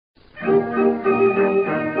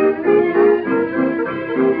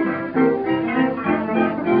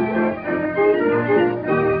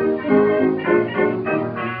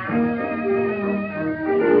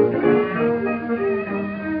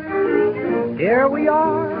Here we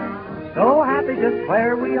are, so happy just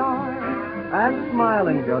where we are, and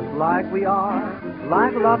smiling just like we are,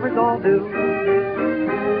 like lovers all do.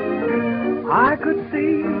 I could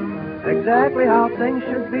see exactly how things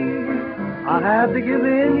should be. I had to give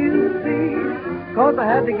in, you see, 'cause I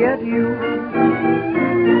had to get you.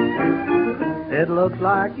 It looks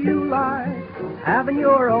like you like having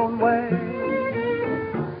your own way.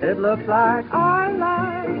 It looks like I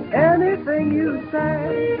like anything you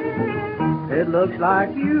say. It looks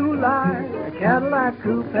like you like a Cadillac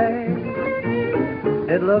coupe.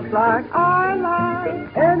 It looks like I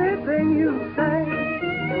like anything you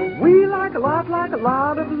say. We like a lot of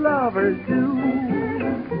lovers do.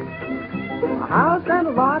 A house and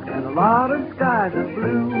a lot of skies of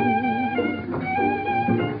blue.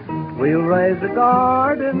 We'll raise a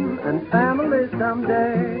garden and family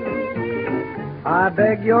someday. I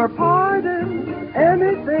beg your pardon,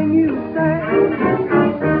 anything you say.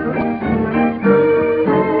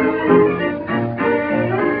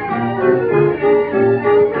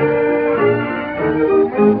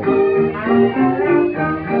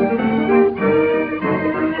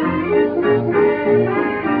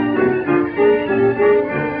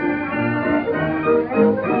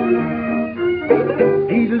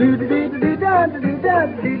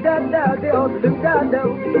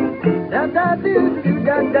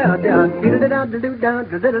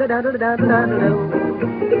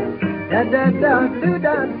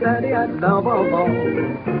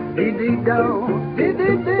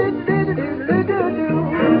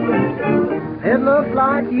 It looks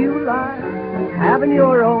like you like having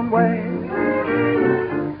your own way.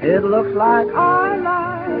 It looks like I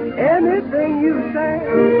like anything you say.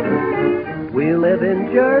 We live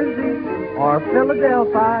in Jersey or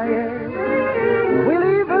Philadelphia.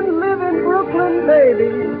 We'll even live in Brooklyn,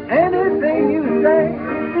 baby, anything you say.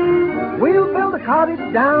 We'll build a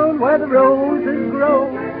cottage down where the roses grow.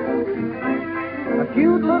 A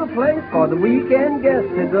cute little place for the weekend guest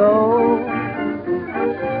to go.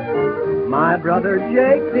 My brother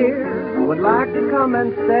Jake, dear, would like to come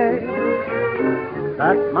and stay.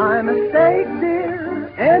 That's my mistake, dear,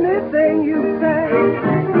 anything you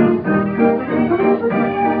say.